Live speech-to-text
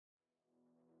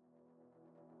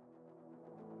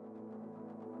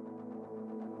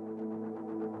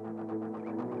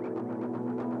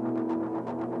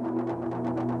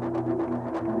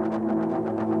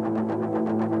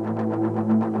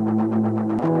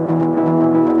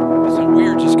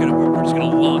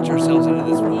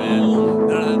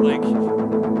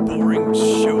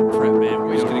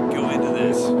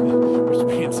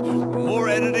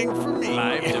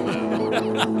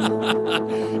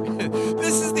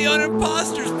the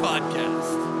Unimposters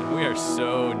podcast. And we are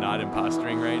so not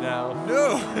impostoring right now.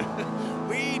 No,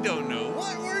 we don't know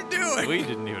what we're doing. We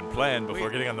didn't even plan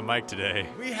before getting on the mic today.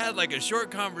 We had like a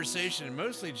short conversation,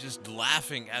 mostly just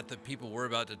laughing at the people we're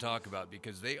about to talk about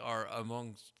because they are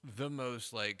amongst the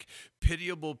most like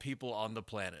pitiable people on the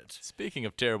planet. Speaking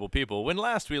of terrible people, when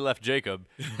last we left Jacob,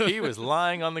 he was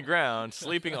lying on the ground,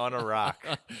 sleeping on a rock,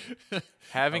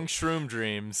 having shroom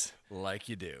dreams. Like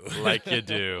you do. Like you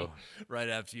do. Right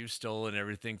after you've stolen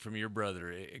everything from your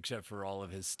brother, except for all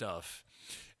of his stuff.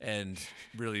 And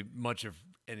really much of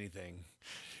anything,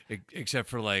 except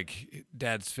for like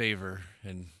dad's favor.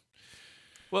 And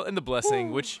Well, and the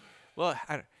blessing, which, well,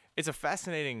 it's a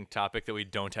fascinating topic that we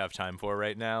don't have time for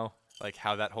right now, like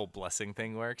how that whole blessing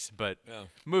thing works. But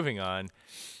moving on,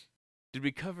 did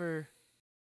we cover...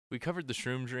 We covered the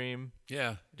shroom dream.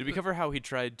 Yeah. Did we cover how he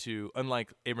tried to,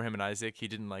 unlike Abraham and Isaac, he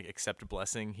didn't like accept a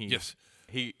blessing? Yes.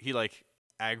 He like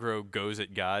aggro goes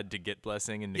at God to get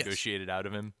blessing and negotiate it out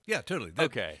of him. Yeah, totally.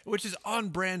 Okay. Which is on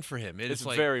brand for him. It's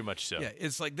like, very much so. Yeah,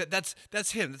 it's like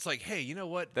that's him. It's like, hey, you know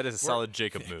what? That is a solid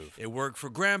Jacob move. It worked for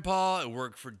Grandpa. It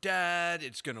worked for Dad.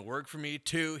 It's gonna work for me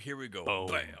too. Here we go. Boom.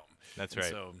 Bam. That's right.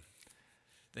 So,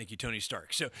 thank you, Tony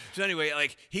Stark. So anyway,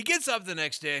 like he gets up the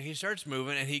next day and he starts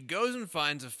moving and he goes and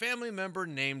finds a family member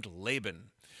named Laban,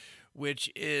 which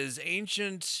is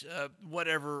ancient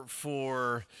whatever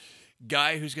for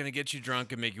guy who's going to get you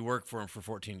drunk and make you work for him for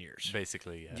 14 years.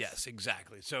 Basically, yes. Yes,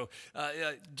 exactly. So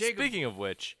Jacob. Speaking of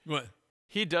which, What?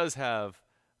 he does have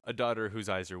a daughter whose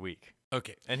eyes are weak.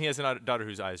 Okay. And he has a daughter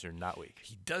whose eyes are not weak.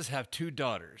 He does have two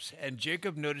daughters, and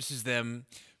Jacob notices them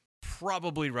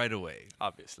probably right away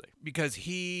Obviously. because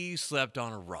he slept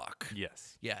on a rock.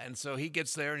 Yes. Yeah, and so he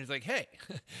gets there and he's like, "Hey,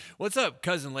 what's up,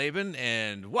 cousin Laban?"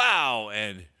 And wow,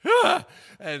 and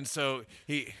and so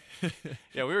he.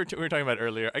 Yeah, we were talking about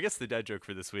earlier. I guess the dad joke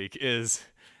for this week is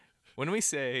when we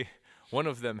say one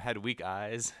of them had weak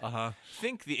eyes,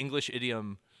 think the English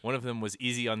idiom one of them was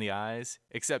easy on the eyes,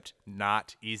 except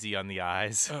not easy on the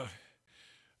eyes.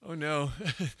 Oh no.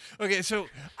 Okay, so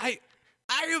I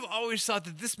have always thought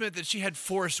that this meant that she had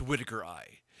Forrest Whitaker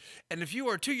eye. And if you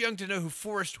are too young to know who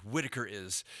Forrest Whitaker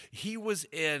is, he was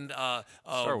in Star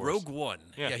Wars. Rogue One.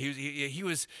 Yeah. He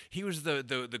was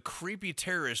the creepy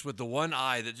terrorist with the one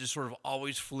eye that just sort of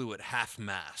always flew at half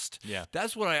mast. Yeah.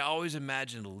 That's what I always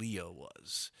imagined Leo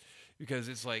was. Because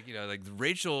it's like, you know, like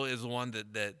Rachel is the one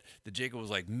that Jacob was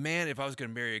like, man, if I was going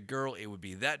to marry a girl, it would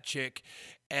be that chick.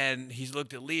 And he's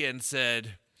looked at Leah and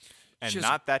said, And she has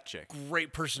not that chick.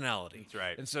 great personality. That's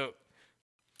right. And so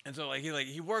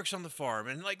he works on the farm,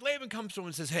 and like Laban comes to him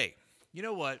and says, "Hey, you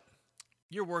know what?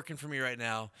 You're working for me right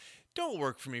now. Don't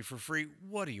work for me for free.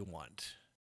 What do you want?"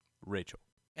 Rachel.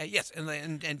 Yes, and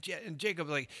Jacob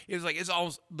it's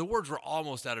almost the words were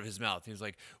almost out of his mouth. He was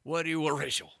like, "What do you want,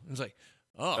 Rachel?" And it's like,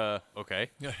 "Oh, Okay.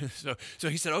 so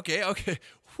he said, okay,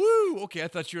 whoo, okay. I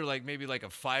thought you were like maybe like a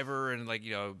 $5 and like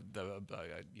the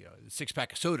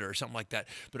 6-pack of soda or something like that.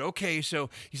 But okay,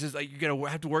 so he says like you're gonna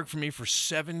have to work for me for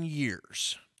 7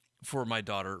 years for my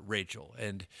daughter Rachel,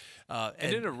 and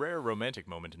in a rare romantic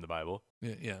moment in the Bible,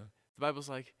 yeah, the Bible's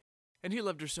like, and he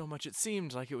loved her so much it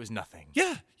seemed like it was nothing.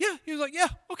 yeah. He was like, yeah,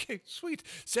 okay, sweet,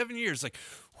 7 years, like,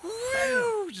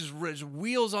 whoo, just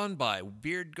wheels on by.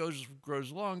 Beard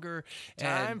grows longer.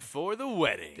 Time and for the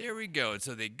wedding. there we go. And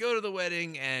so they go to the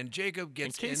wedding, and Jacob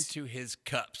gets into his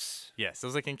cups. Yes, I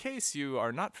was like, in case you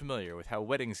are not familiar with how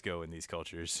weddings go in these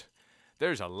cultures,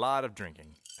 there's a lot of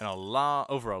drinking and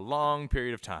over a long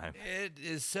period of time. It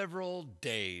is several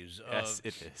days. Yes,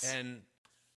 it is. And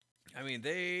I mean,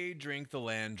 they drink the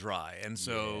land dry. And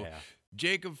so Yeah.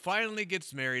 Jacob finally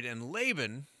gets married, and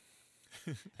Laban.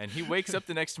 And he wakes up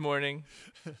the next morning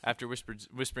after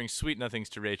whispering sweet nothings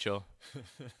to Rachel.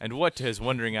 And what to his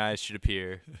wondering eyes should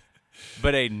appear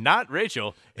but a not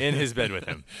Rachel in his bed with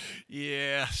him.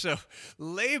 Yeah. So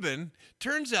Laban,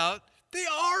 turns out they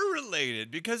are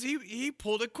related because he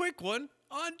pulled a quick one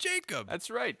on Jacob. That's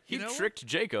right. He You know tricked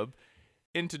Jacob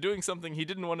into doing something he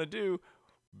didn't want to do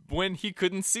when he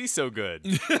couldn't see so good.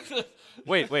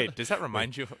 Wait. Does that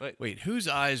remind you? Wait, whose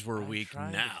eyes were weak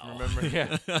Trying to now? remember?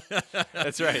 Yeah,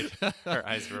 that's right. Her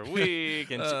eyes were weak,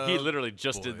 and he literally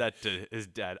just did that to his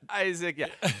dad, Isaac. Yeah.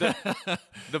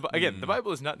 The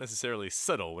Bible is not necessarily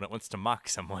subtle when it wants to mock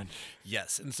someone.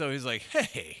 Yes, and so he's like,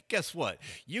 "Hey, guess what?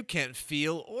 You can't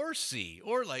feel or see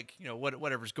or like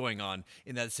whatever's going on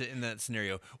in that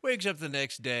scenario." Wakes up the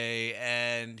next day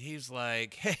and he's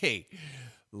like, "Hey,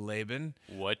 Laban,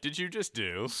 What did you just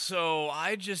do? so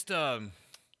I just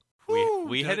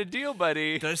We had a deal,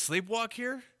 buddy. did I sleepwalk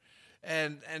here?"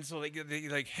 And so they're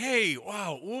like, "Hey,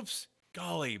 wow, oops,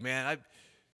 golly, man,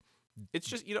 It's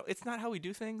just, it's not how we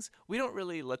do things. We don't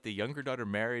really let the younger daughter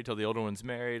marry till the older one's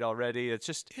married already. It's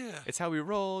just, it's how we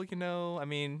roll, I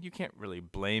mean, you can't really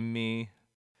blame me.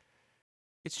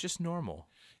 It's just normal.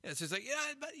 Yeah, so it's like,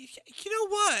 yeah, but you know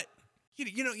what?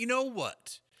 You know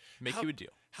what? Make you a deal.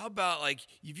 How about, like,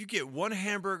 if you get one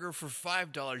hamburger for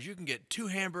 $5, you can get 2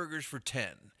 hamburgers for 10.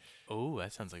 Oh,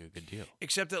 that sounds like a good deal.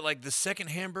 Except that, like, the second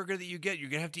hamburger that you get, you're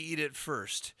going to have to eat it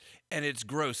first. And it's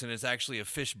gross, and it's actually a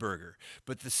fish burger.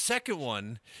 But the second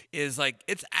one is, like,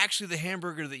 it's actually the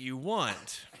hamburger that you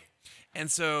want. And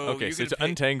so okay, so to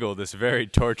untangle this very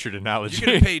tortured analogy, you're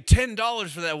going to pay $10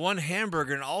 for that one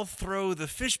hamburger, and I'll throw the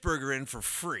fish burger in for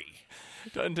free.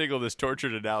 To untangle this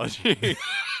tortured analogy,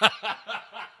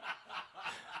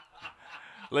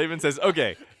 Laban says,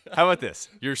 okay, how about this?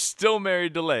 You're still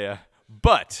married to Leah,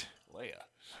 but... Leia.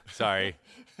 Sorry.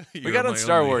 We got on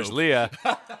Star Wars, Leah.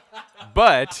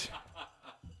 But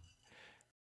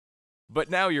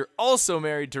now you're also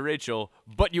married to Rachel,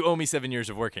 but you owe me 7 years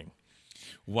of working.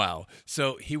 Wow.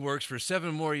 So he works for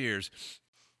 7 more years.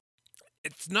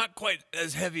 It's not quite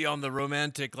as heavy on the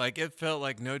romantic, like it felt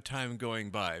like no time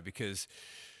going by because...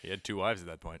 He had 2 wives at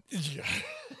that point. Yeah.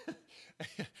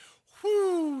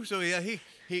 Whew. So yeah,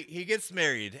 he gets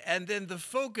married, and then the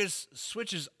focus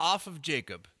switches off of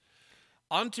Jacob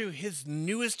onto his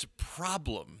newest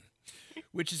problem,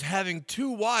 which is having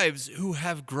 2 wives who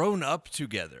have grown up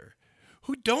together,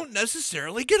 who don't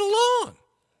necessarily get along.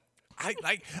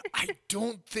 I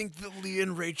don't think that Leah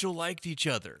and Rachel liked each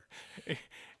other.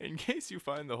 In case you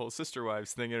find the whole sister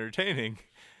wives thing entertaining,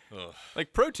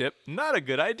 like pro tip, not a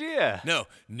good idea. No,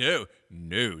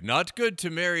 not good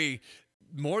to marry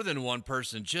more than one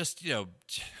person. Just,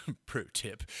 pro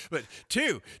tip. But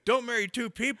 2, don't marry 2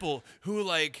 people who,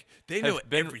 like, they know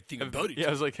everything about each other. Yeah,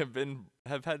 I was like,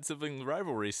 have had sibling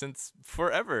rivalry since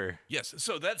forever. Yes,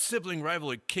 so that sibling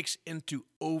rivalry kicks into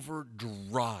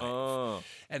overdrive. Oh.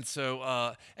 And so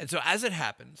as it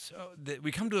happens,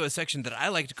 we come to a section that I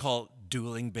like to call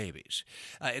dueling babies.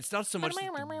 It's not so much that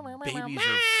the babies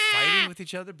are fighting with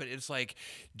each other, but it's like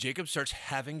Jacob starts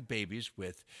having babies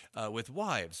with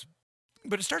wives.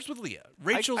 But it starts with Leah.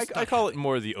 Rachel's I call it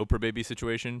more the Oprah baby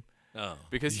situation. Oh.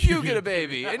 Because you get a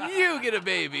baby, and you get a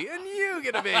baby, and you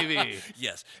get a baby.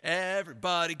 Yes,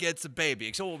 everybody gets a baby.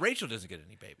 Except, Rachel doesn't get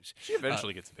any babies. She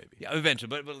eventually gets a baby. Yeah,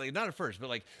 eventually, but like, not at first. But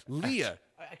like Leah.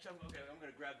 Actually, I'm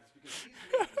going to grab this because these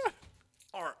babies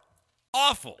are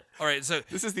awful. All right, so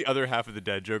this is the other half of the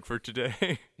dad joke for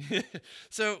today.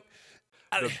 So,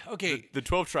 okay. The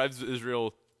 12 tribes of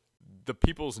Israel, the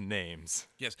people's names.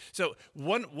 Yes. So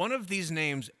one of these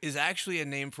names is actually a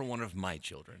name for one of my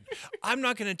children. I'm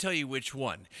not going to tell you which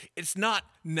one. It's not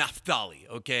Naphtali,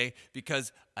 okay?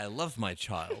 Because I love my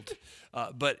child.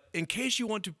 But in case you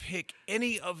want to pick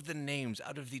any of the names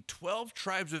out of the 12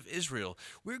 tribes of Israel,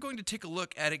 we're going to take a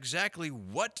look at exactly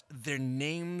what their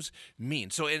names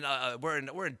mean. So we're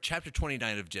in chapter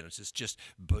 29 of Genesis, just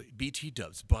BT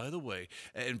dubs. By the way,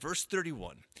 in verse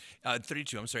 32,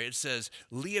 it says,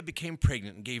 Leah became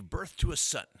pregnant and gave birth to a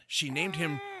son. She named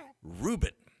him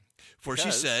Reuben, for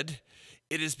she said,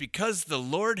 "It is because the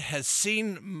Lord has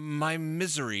seen my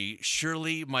misery.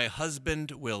 Surely my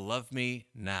husband will love me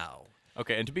now."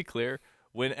 Okay, and to be clear,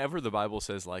 whenever the Bible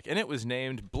says, like, and it was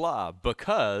named blah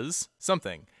because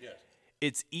something, yes,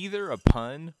 it's either a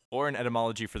pun or an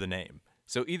etymology for the name.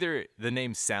 So either the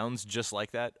name sounds just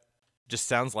like that, just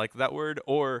sounds like that word,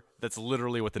 or that's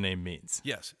literally what the name means.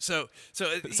 Yes. So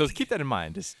keep that in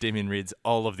mind as Damien reads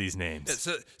all of these names.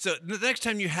 So the next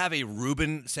time you have a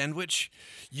Reuben sandwich,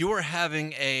 you are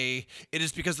having it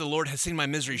is because the Lord has seen my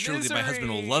misery. Surely my husband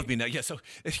will love me now. Yeah. So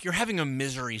you're having a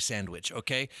misery sandwich,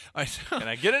 okay? All right, so, can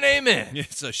I get an amen? Yeah,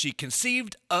 so she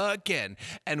conceived again,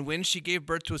 and when she gave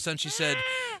birth to a son, she said,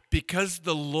 "Because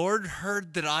the Lord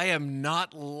heard that I am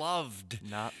not loved.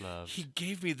 Not loved. He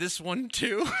gave me this one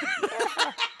too."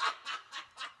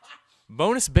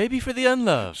 Bonus baby for the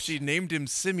unloved. She named him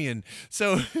Simeon.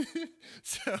 So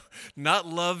not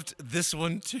loved, this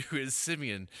one too is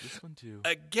Simeon. This one too.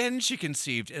 Again she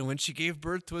conceived, and when she gave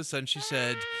birth to a son, she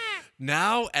said,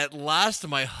 "Now at last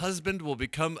my husband will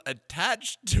become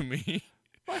attached to me."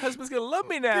 My husband's going to love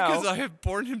me now. Because I have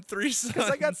borne him 3 sons. Because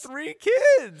I got 3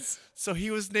 kids. So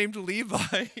he was named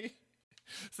Levi.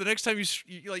 So the next time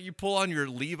you pull on your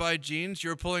Levi jeans,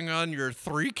 you're pulling on your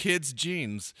 3 kids'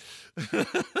 jeans.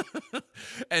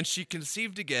 And she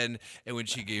conceived again, and when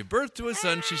she gave birth to a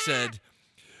son, she said,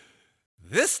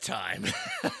 "This time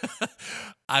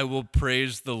I will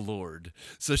praise the Lord."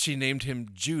 So she named him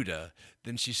Judah.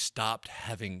 Then she stopped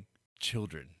having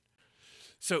children.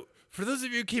 So for those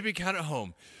of you keeping count at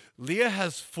home, Leah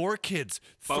has 4 kids.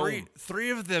 Boom. Three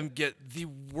of them get the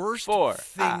worst Four.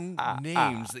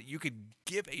 names that you could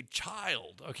give a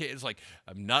child. Okay, it's like,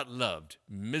 I'm not loved,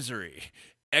 misery,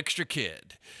 extra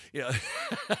kid. You know,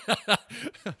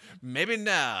 maybe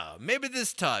now, maybe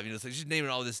this time. You know, so she's naming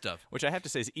all this stuff. Which I have to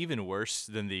say is even worse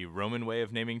than the Roman way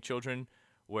of naming children,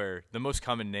 where the most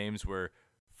common names were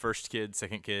first kid,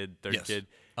 second kid, third kid.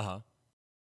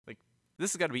 Like,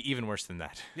 this has got to be even worse than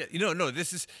that. Yeah, no,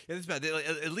 this is bad.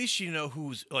 At least you know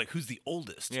who's the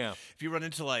oldest. Yeah. If you run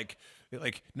into like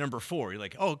number 4, you're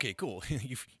like, oh, okay, cool.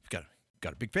 You've got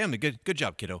a big family. Good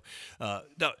job, kiddo.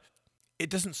 No,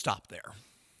 it doesn't stop there,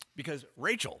 because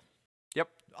Rachel. Yep.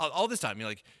 All this time, you're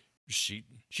like, she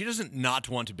doesn't not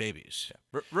want babies.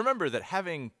 Yeah. Remember that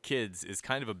having kids is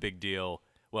kind of a big deal.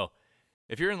 Well,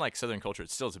 if you're in like Southern culture,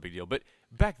 it's still a big deal. But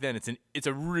back then, it's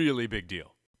a really big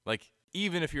deal. Like,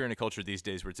 even if you're in a culture these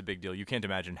days where it's a big deal, you can't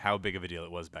imagine how big of a deal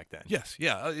it was back then. Yes,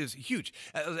 yeah, it was huge,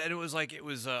 and it was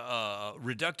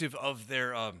reductive of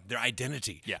their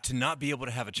identity. Yeah. To not be able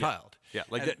to have a child. Yeah,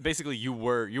 like that, basically you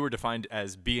were defined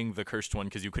as being the cursed one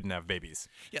because you couldn't have babies.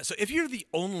 Yeah, so if you're the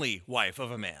only wife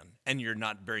of a man and you're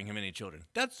not bearing him any children,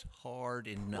 that's hard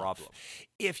enough. Problem.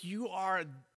 If you are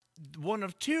one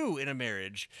of 2 in a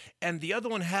marriage, and the other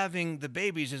one having the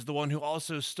babies is the one who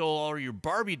also stole all your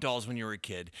Barbie dolls when you were a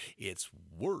kid, it's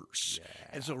worse. Yeah.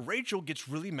 And so Rachel gets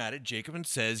really mad at Jacob and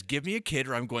says, give me a kid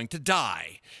or I'm going to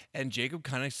die. And Jacob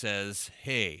kind of says,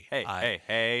 hey,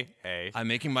 I'm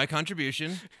making my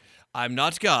contribution. I'm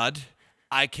not God.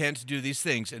 I can't do these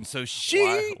things. And so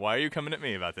Why are you coming at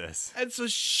me about this? And so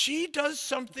she does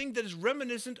something that is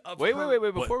reminiscent of Wait,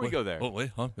 her. before we go there.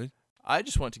 Wait. I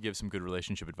just want to give some good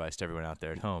relationship advice to everyone out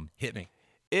there at home. Hit me.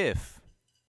 If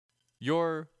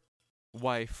your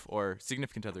wife or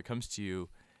significant other comes to you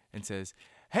and says,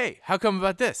 hey, how come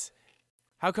about this?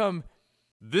 How come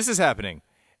this is happening?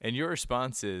 And your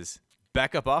response is,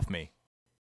 back up off me.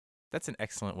 That's an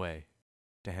excellent way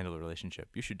to handle a relationship.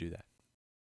 You should do that.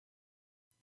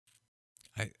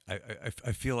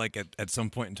 I feel like at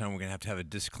some point in time we're going to have a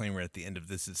disclaimer at the end of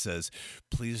this that says,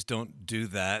 please don't do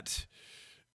that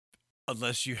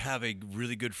unless you have a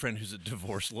really good friend who's a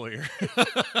divorce lawyer.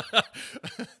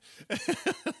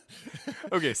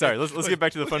 Okay, sorry. Let's get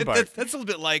back to the fun part. That's a little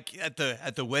bit like at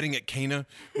the wedding at Cana,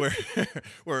 where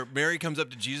where Mary comes up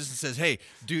to Jesus and says, "Hey,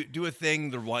 do a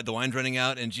thing. The wine's running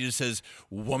out," and Jesus says,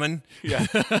 "Woman, yeah,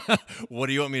 what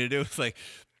do you want me to do?" It's like,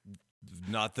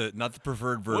 not the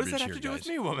preferred verbiage. What does that have to do with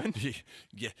me, woman?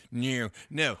 Yeah,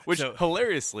 no. Which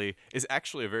hilariously is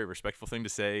actually a very respectful thing to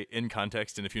say in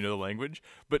context and if you know the language,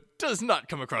 but does not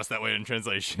come across that way in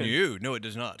translation. No, it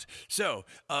does not. So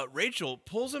Rachel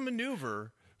pulls a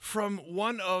maneuver from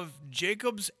one of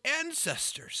Jacob's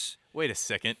ancestors. Wait a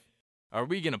second. Are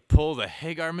we going to pull the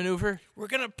Hagar maneuver? We're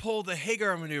going to pull the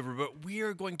Hagar maneuver, but we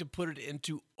are going to put it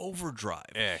into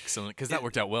overdrive. Excellent, because that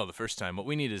worked out well the first time. What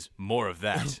we need is more of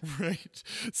that. Right.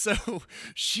 So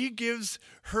she gives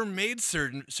her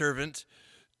maidservant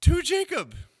to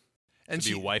Jacob. And to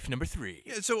be wife number 3.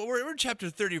 Yeah, so we're in chapter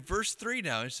 30, verse 3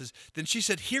 now. It says, then she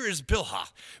said, here is Bilhah,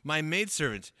 my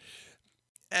maidservant,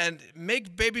 and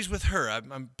make babies with her.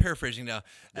 I'm paraphrasing now.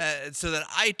 So that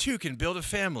I too can build a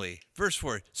family. Verse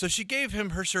 4. So she gave him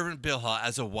her servant Bilhah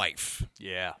as a wife.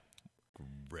 Yeah.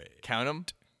 Great. Count them.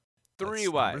 3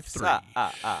 That's wives. 3.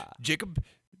 Jacob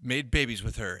made babies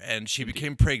with her, and she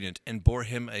became pregnant and bore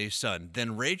him a son.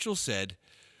 Then Rachel said,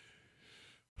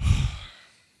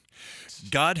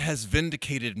 God has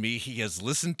vindicated me. He has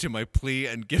listened to my plea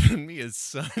and given me a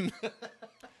son.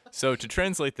 So to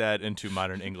translate that into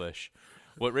modern English,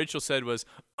 what Rachel said was,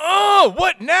 oh,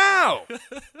 what now?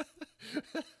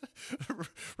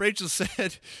 Rachel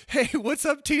said, hey, what's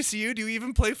up, TCU? Do you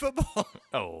even play football?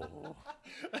 Oh,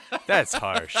 that's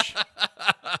harsh.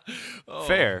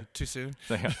 Fair. Too soon?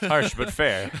 Harsh, but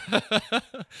fair.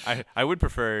 I would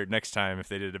prefer next time if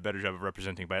they did a better job of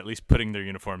representing by at least putting their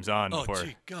uniforms on before,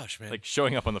 gosh, man. like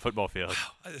showing up on the football field.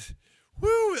 Wow.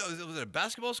 Woo! Was it a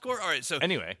basketball score? All right, so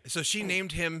anyway. So she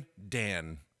named him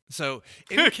Dan. So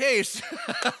in case...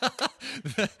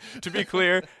 To be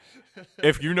clear,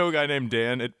 if you know a guy named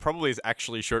Dan, it probably is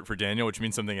actually short for Daniel, which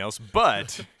means something else.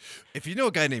 But if you know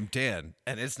a guy named Dan,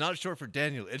 and it's not short for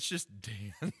Daniel, it's just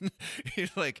Dan. You're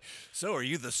like, so are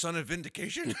you the son of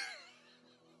vindication?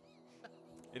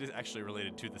 It is actually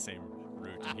related to the same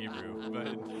root in Hebrew, but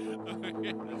that's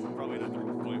probably not the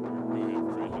point we're moving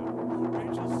for right now.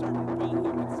 Rachel's servant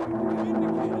Bilhah considered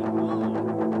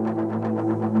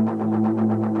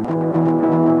vindicated.